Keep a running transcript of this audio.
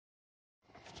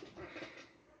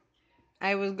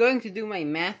I was going to do my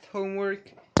math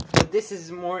homework, but this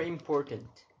is more important.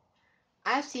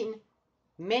 I've seen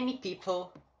many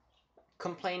people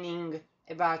complaining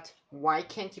about why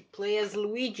can't you play as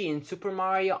Luigi in Super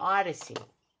Mario Odyssey?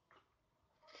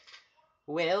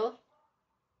 Well,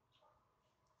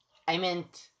 I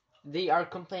meant they are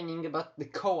complaining about the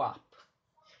co-op.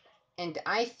 And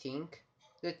I think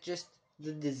that just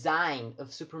the design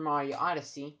of Super Mario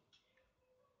Odyssey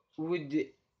would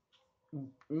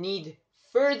need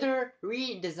further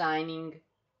redesigning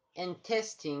and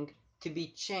testing to be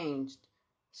changed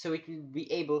so it will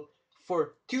be able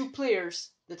for two players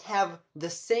that have the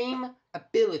same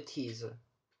abilities.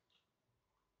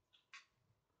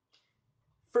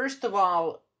 First of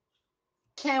all,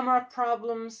 camera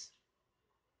problems.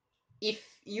 If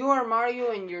you are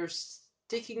Mario and you're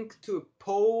sticking to a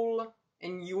pole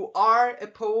and you are a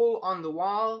pole on the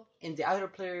wall and the other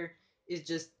player is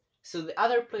just so the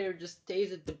other player just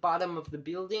stays at the bottom of the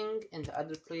building and the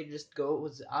other player just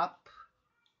goes up.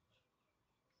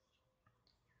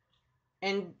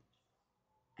 And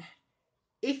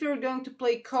if you're going to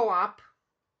play co-op,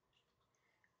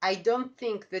 I don't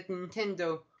think that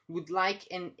Nintendo would like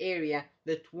an area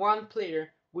that one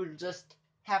player will just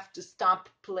have to stop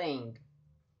playing.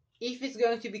 If it's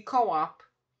going to be co-op,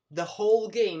 the whole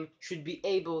game should be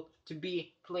able to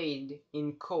be played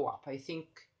in co-op. I think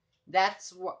that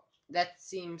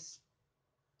seems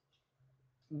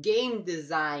game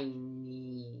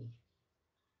designy.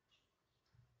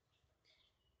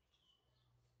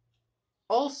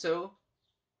 Also,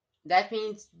 that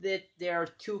means that there are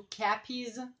two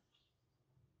cappies.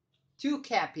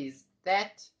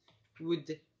 That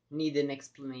would need an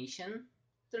explanation.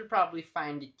 They'll probably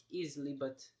find it easily,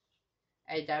 but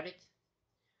I doubt it.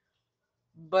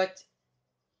 But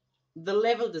the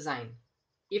level design.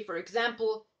 If, for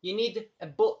example, you need a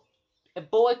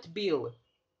bullet bill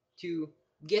to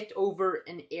get over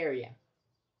an area,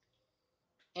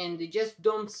 and they just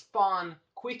don't spawn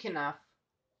quick enough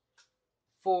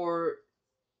for...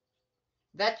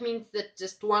 That means that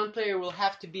just one player will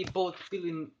have to be bullet bill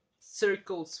in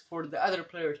circles for the other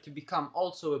player to become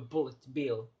also a bullet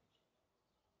bill.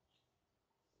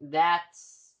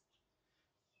 That's...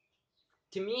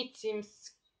 To me it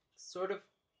seems sort of...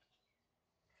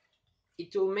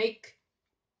 It will make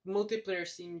multiplayer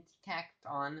seem tacked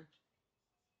on.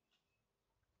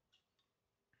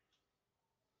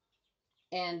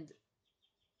 And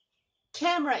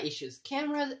camera issues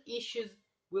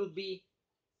will be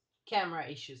camera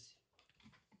issues.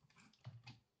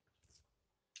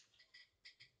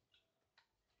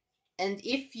 And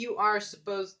if you are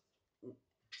supposed...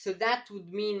 So that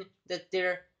would mean that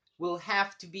there will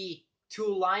have to be two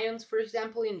lions, for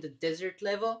example, in the desert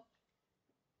level.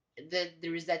 That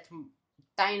there is that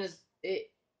tiny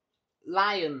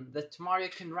lion that Mario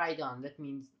can ride on. That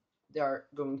means there are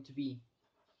going to be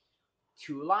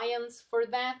two lions for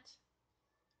that.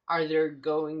 Are there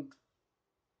going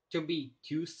to be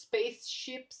two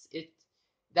spaceships?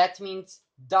 That means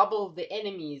double the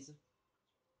enemies,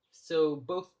 so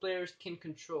both players can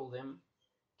control them.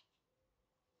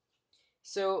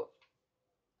 So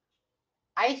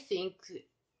I think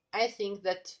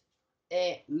that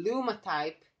a Luma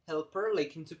type helper,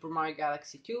 like in Super Mario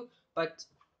Galaxy 2, but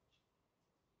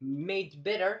made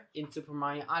better in Super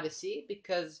Mario Odyssey,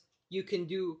 because you can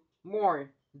do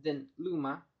more than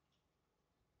Luma.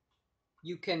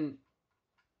 You can...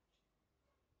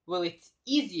 Well, it's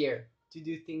easier to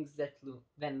do things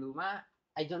than Luma.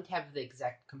 I don't have the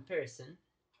exact comparison,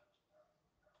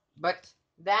 but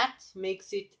that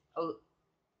makes it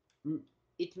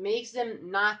makes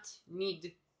them not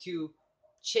need to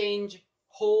change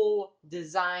whole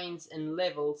designs and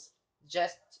levels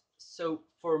just so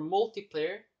for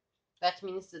multiplayer. That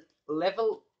means that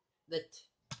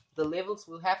the levels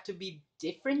will have to be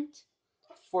different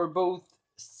for both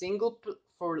single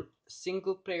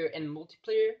player and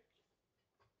multiplayer.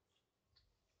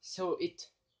 So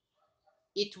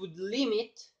it would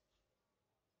limit...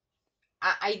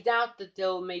 I doubt that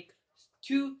they'll make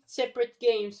two separate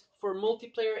games for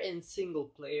multiplayer and single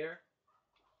player.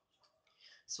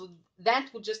 So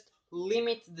that would just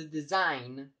limit the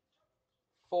design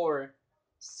for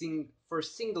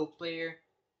single player,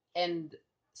 and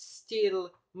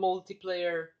still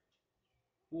multiplayer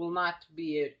will not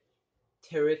be a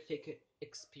terrific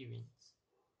experience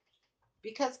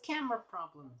because camera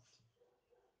problems.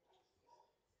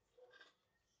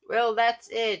 Well, that's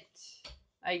it,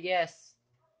 I guess.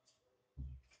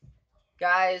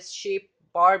 Guys, sheep,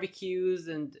 barbecues,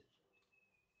 and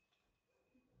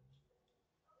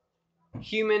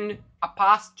human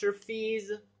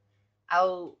apostrophes.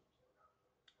 I'll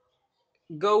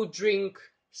go drink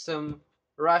some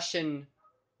Russian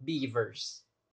beavers.